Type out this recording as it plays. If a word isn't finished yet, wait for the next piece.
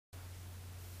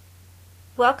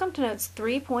Welcome to Notes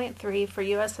 3.3 for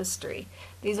U.S. History.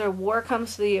 These are war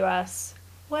comes to the U.S.,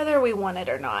 whether we want it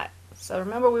or not. So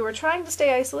remember, we were trying to stay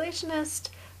isolationist,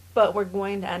 but we're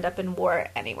going to end up in war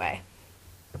anyway.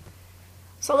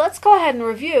 So let's go ahead and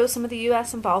review some of the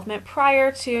U.S. involvement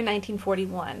prior to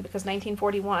 1941, because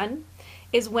 1941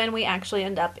 is when we actually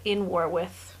end up in war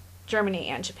with Germany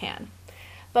and Japan.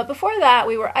 But before that,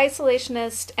 we were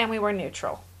isolationist and we were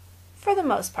neutral, for the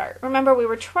most part. Remember, we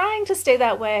were trying to stay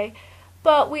that way,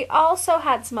 but we also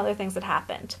had some other things that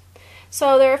happened.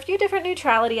 So there are a few different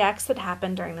neutrality acts that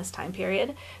happened during this time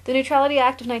period. The Neutrality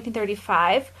Act of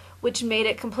 1935, which made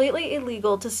it completely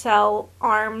illegal to sell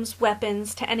arms,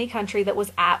 weapons to any country that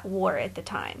was at war at the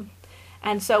time.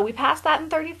 And so we passed that in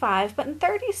 35, but in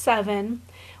 37,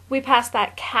 we passed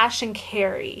that cash and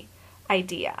carry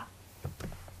idea.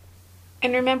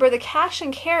 And remember, the cash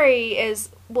and carry is,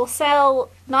 we'll sell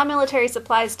non-military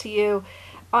supplies to you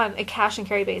on a cash and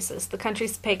carry basis. The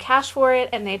countries pay cash for it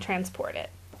and they transport it.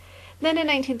 Then in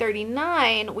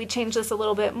 1939, we changed this a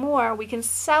little bit more. We can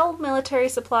sell military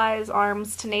supplies,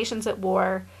 arms to nations at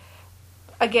war,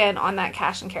 again on that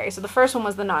cash and carry. So the first one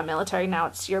was the non-military, now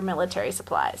it's your military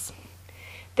supplies.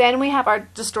 Then we have our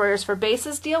destroyers for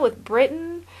bases deal with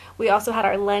Britain. We also had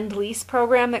our Lend-Lease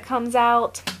program that comes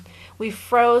out. We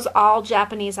froze all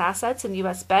Japanese assets in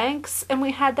U.S. banks, and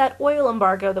we had that oil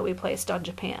embargo that we placed on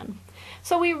Japan.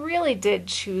 So we really did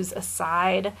choose a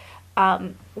side.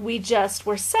 We just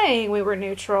were saying we were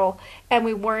neutral, and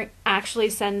we weren't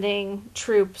actually sending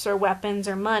troops or weapons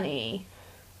or money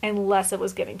unless it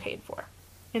was getting paid for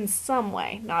in some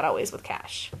way, not always with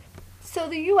cash. So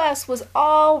the U.S. was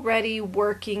already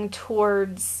working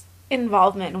towards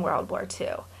involvement in World War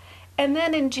II. And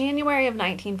then in January of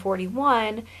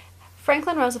 1941,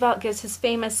 Franklin Roosevelt gives his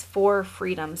famous Four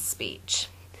Freedoms speech.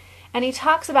 And he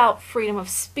talks about freedom of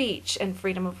speech and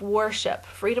freedom of worship,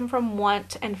 freedom from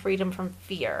want and freedom from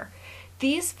fear.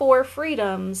 These four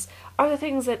freedoms are the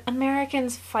things that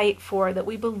Americans fight for, that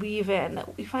we believe in,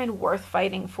 that we find worth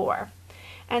fighting for.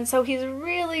 And so he's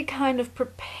really kind of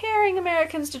preparing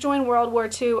Americans to join World War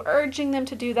II, urging them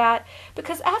to do that,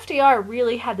 because FDR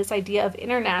really had this idea of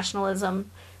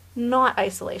internationalism, not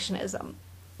isolationism.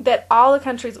 That all the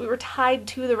countries, we were tied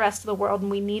to the rest of the world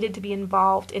and we needed to be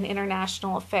involved in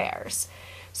international affairs.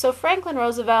 So Franklin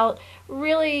Roosevelt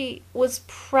really was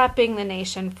prepping the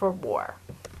nation for war.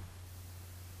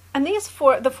 And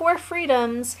the four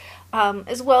freedoms,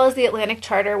 as well as the Atlantic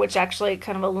Charter, which actually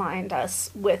kind of aligned us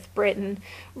with Britain,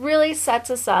 really sets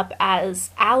us up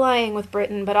as allying with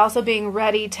Britain, but also being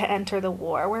ready to enter the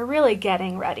war. We're really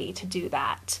getting ready to do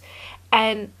that.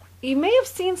 And you may have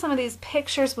seen some of these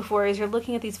pictures before as you're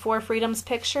looking at these Four Freedoms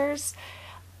pictures.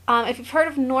 If you've heard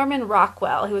of Norman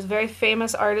Rockwell, he was a very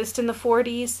famous artist in the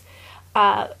 40s,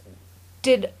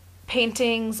 did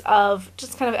paintings of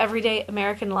just kind of everyday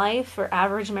American life or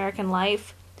average American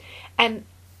life, and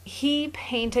he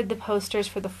painted the posters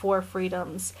for the Four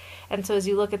Freedoms. And so as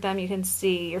you look at them, you can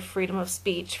see your freedom of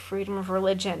speech, freedom of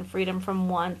religion, freedom from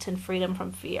want, and freedom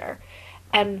from fear,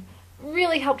 and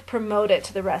really helped promote it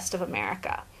to the rest of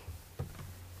America.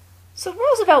 So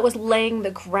Roosevelt was laying the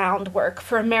groundwork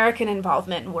for American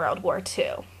involvement in World War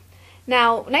II.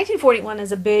 Now, 1941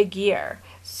 is a big year.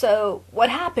 So what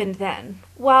happened then?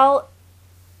 Well,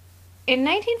 in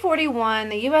 1941,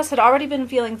 the U.S. had already been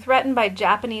feeling threatened by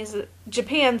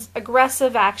Japan's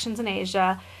aggressive actions in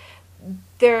Asia.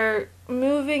 They're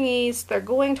moving east. They're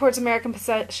going towards American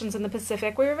possessions in the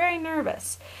Pacific. We were very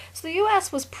nervous. So the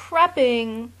U.S. was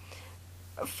prepping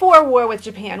for war with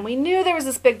Japan. We knew there was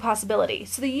this big possibility.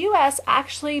 So the U.S.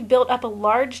 actually built up a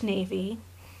large navy,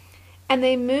 and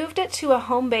they moved it to a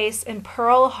home base in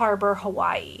Pearl Harbor,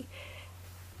 Hawaii.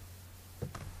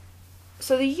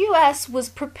 So the U.S. was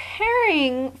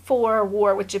preparing for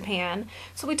war with Japan,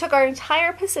 so we took our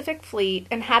entire Pacific fleet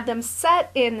and had them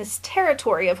set in this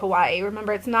territory of Hawaii.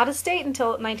 Remember, it's not a state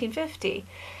until 1950.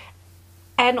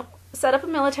 And set up a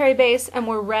military base, and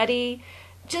we're ready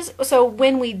just so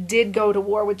when we did go to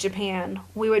war with Japan,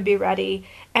 we would be ready,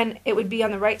 and it would be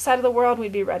on the right side of the world,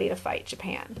 we'd be ready to fight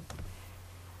Japan.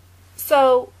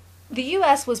 So the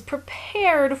U.S. was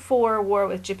prepared for war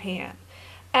with Japan.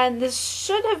 And this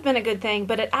should have been a good thing,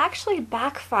 but it actually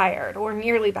backfired, or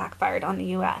nearly backfired on the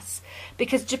U.S.,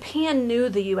 because Japan knew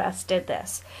the U.S. did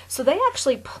this. So they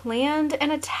actually planned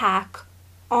an attack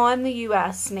on the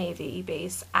U.S. Navy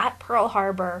base at Pearl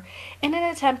Harbor in an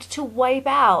attempt to wipe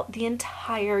out the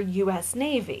entire U.S.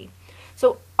 Navy.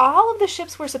 So all of the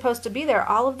ships were supposed to be there.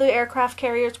 All of the aircraft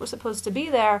carriers were supposed to be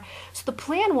there. So the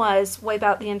plan was wipe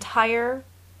out the entire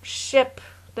ship,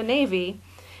 the Navy,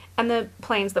 and the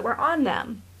planes that were on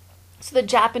them. So the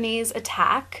Japanese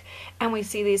attack, and we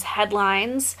see these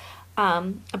headlines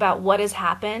about what has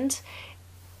happened.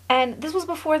 And this was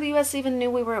before the U.S. even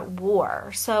knew we were at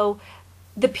war. So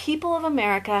the people of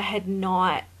America had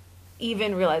not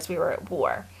even realized we were at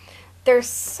war. There's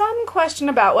some question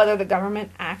about whether the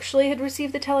government actually had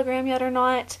received the telegram yet or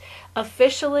not.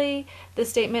 Officially, the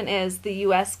statement is the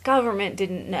U.S. government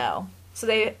didn't know. So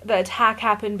the attack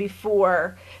happened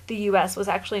before the U.S. was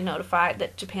actually notified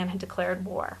that Japan had declared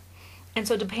war. And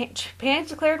so Japan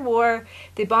declared war.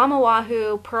 They bomb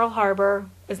Oahu. Pearl Harbor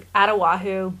is at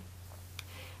Oahu.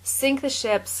 Sink the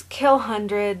ships, kill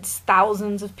hundreds,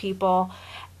 thousands of people.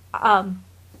 And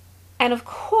of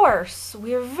course,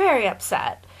 we are very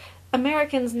upset.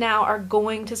 Americans now are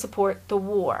going to support the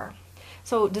war.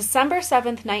 So December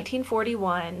 7th,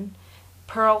 1941,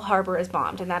 Pearl Harbor is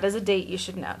bombed, and that is a date you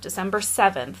should know. December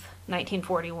 7th,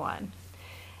 1941.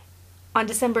 On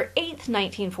December 8th,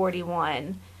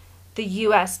 1941, the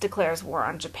U.S. declares war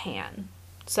on Japan.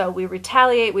 So we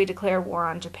retaliate, we declare war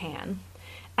on Japan.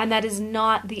 And that is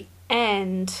not the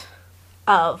end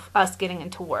of us getting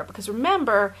into war. Because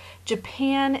remember,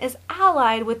 Japan is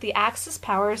allied with the Axis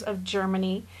powers of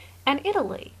Germany and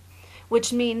Italy,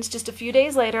 which means just a few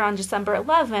days later, on December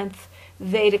 11th,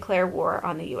 they declare war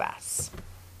on the U.S.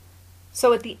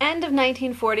 So at the end of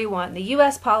 1941, the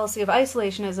U.S. policy of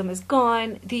isolationism is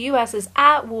gone. The U.S. is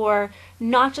at war,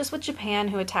 not just with Japan,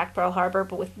 who attacked Pearl Harbor,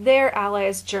 but with their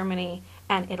allies, Germany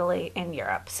and Italy and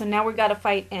Europe. So now we've got to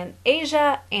fight in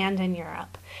Asia and in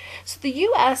Europe. So the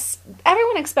U.S.,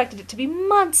 everyone expected it to be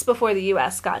months before the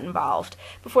U.S. got involved,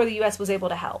 before the U.S. was able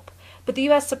to help. But the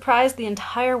U.S. surprised the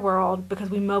entire world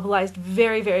because we mobilized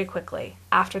very, very quickly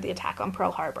after the attack on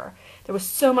Pearl Harbor. There was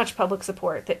so much public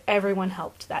support that everyone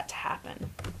helped that to happen.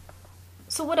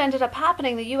 So what ended up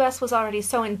happening, the U.S. was already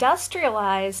so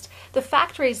industrialized, the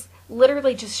factories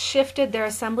literally just shifted their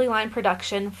assembly line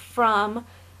production from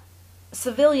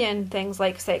civilian things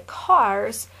like, say,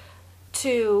 cars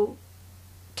to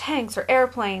tanks or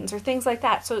airplanes or things like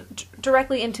that, so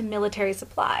directly into military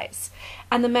supplies.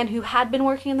 And the men who had been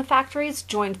working in the factories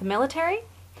joined the military,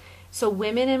 so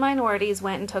women and minorities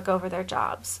went and took over their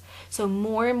jobs. So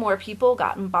more and more people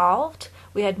got involved.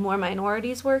 We had more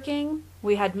minorities working,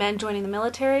 we had men joining the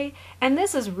military, and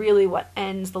this is really what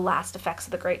ends the last effects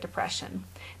of the Great Depression.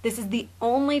 This is the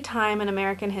only time in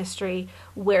American history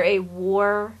where a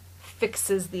war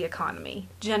fixes the economy.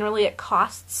 Generally, it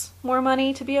costs more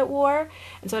money to be at war,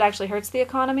 and so it actually hurts the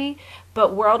economy,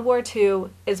 but World War II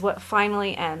is what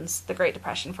finally ends the Great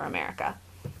Depression for America.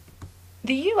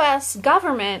 The U.S.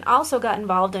 government also got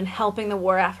involved in helping the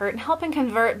war effort and helping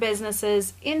convert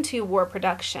businesses into war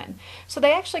production. So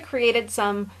they actually created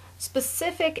some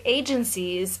specific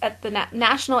agencies at the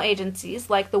national agencies,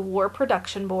 like the War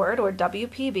Production Board, or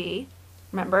WPB.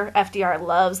 Remember, FDR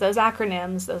loves those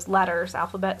acronyms, those letters,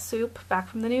 alphabet soup, back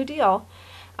from the New Deal.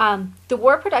 The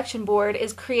War Production Board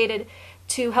is created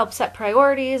to help set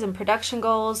priorities and production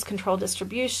goals, control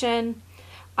distribution,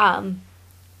 and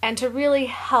to really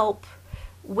help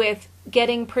with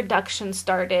getting production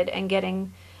started and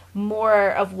getting more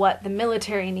of what the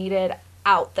military needed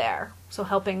out there. So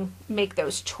helping make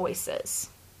those choices.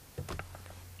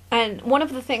 And one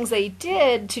of the things they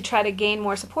did to try to gain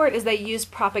more support is they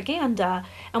used propaganda.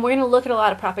 And we're going to look at a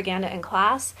lot of propaganda in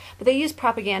class, but they used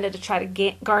propaganda to try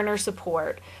to garner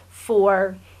support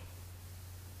for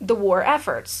the war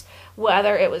efforts,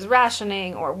 whether it was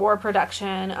rationing or war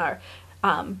production or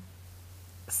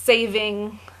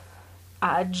saving,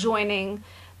 joining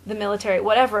the military,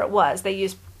 whatever it was, they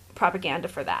used propaganda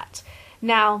for that.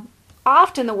 Now,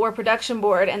 often the War Production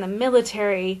Board and the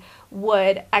military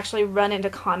would actually run into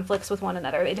conflicts with one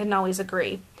another. They didn't always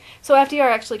agree. So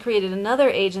FDR actually created another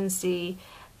agency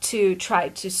to try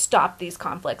to stop these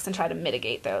conflicts and try to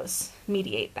mitigate those,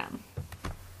 mediate them.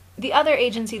 The other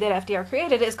agency that FDR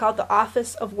created is called the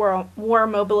Office of War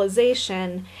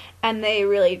Mobilization, and they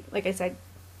really, like I said,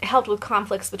 helped with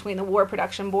conflicts between the War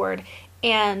Production Board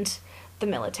and the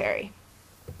military.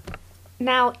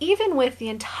 Now, even with the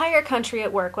entire country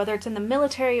at work, whether it's in the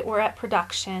military or at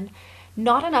production,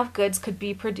 not enough goods could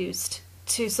be produced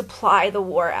to supply the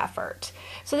war effort.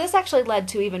 So this actually led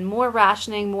to even more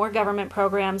rationing, more government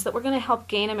programs that were going to help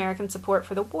gain American support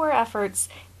for the war efforts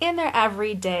in their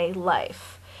everyday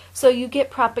life. So you get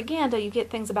propaganda, you get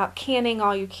things about canning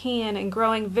all you can and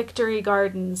growing victory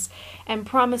gardens and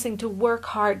promising to work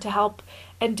hard to help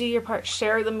and do your part,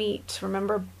 share the meat,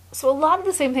 remember? So a lot of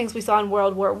the same things we saw in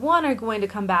World War I are going to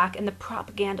come back, and the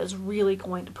propaganda is really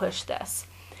going to push this.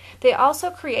 They also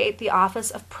create the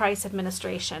Office of Price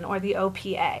Administration, or the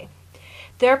OPA.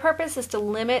 Their purpose is to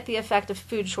limit the effect of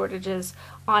food shortages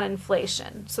on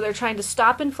inflation. So they're trying to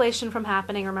stop inflation from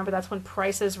happening. Remember, that's when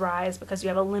prices rise because you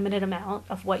have a limited amount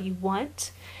of what you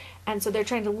want. And so they're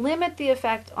trying to limit the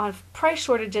effect of price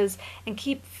shortages and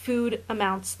keep food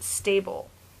amounts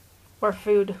stable, or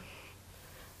food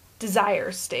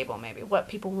desires stable, maybe, what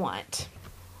people want.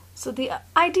 So the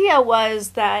idea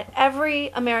was that every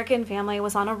American family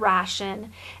was on a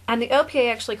ration, and the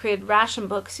OPA actually created ration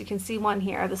books. You can see one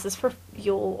here. This is for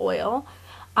fuel oil.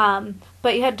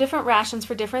 But you had different rations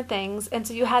for different things, and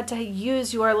so you had to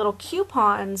use your little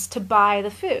coupons to buy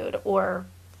the food or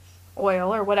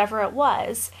oil or whatever it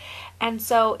was. And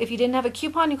so if you didn't have a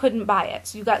coupon, you couldn't buy it.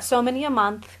 So you got so many a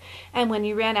month, and when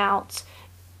you ran out,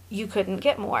 you couldn't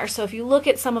get more. So if you look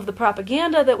at some of the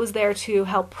propaganda that was there to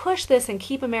help push this and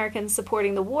keep Americans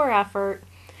supporting the war effort,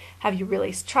 have you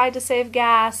really tried to save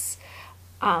gas?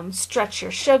 Stretch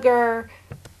your sugar.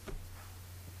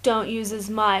 Don't use as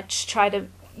much. Try to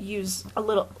use a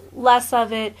little less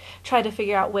of it. Try to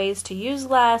figure out ways to use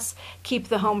less. Keep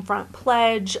the home front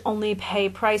pledge. Only pay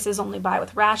prices. Only buy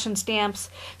with ration stamps.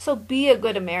 So be a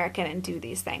good American and do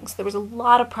these things. There was a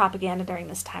lot of propaganda during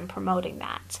this time promoting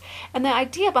that. And the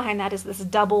idea behind that is this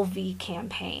double V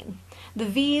campaign. The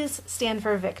V's stand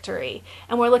for victory.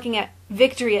 And we're looking at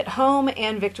victory at home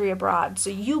and victory abroad. So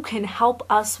you can help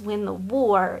us win the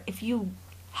war if you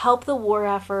help the war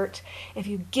effort, if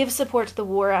you give support to the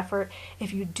war effort,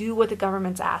 if you do what the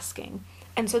government's asking.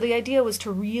 And so the idea was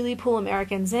to really pull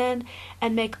Americans in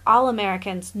and make all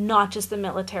Americans, not just the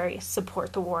military,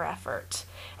 support the war effort.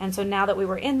 And so now that we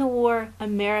were in the war,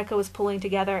 America was pulling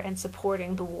together and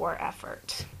supporting the war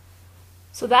effort.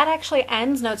 So that actually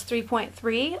ends Notes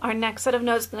 3.3. Our next set of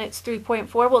notes, Notes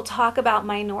 3.4, will talk about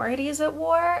minorities at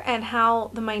war and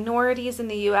how the minorities in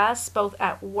the U.S., both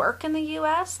at work in the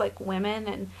U.S., like women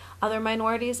and other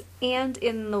minorities, and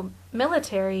in the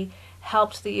military,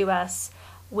 helped the U.S.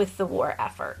 with the war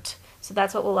effort. So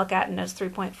that's what we'll look at in Notes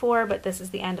 3.4, but this is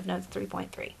the end of Notes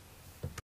 3.3.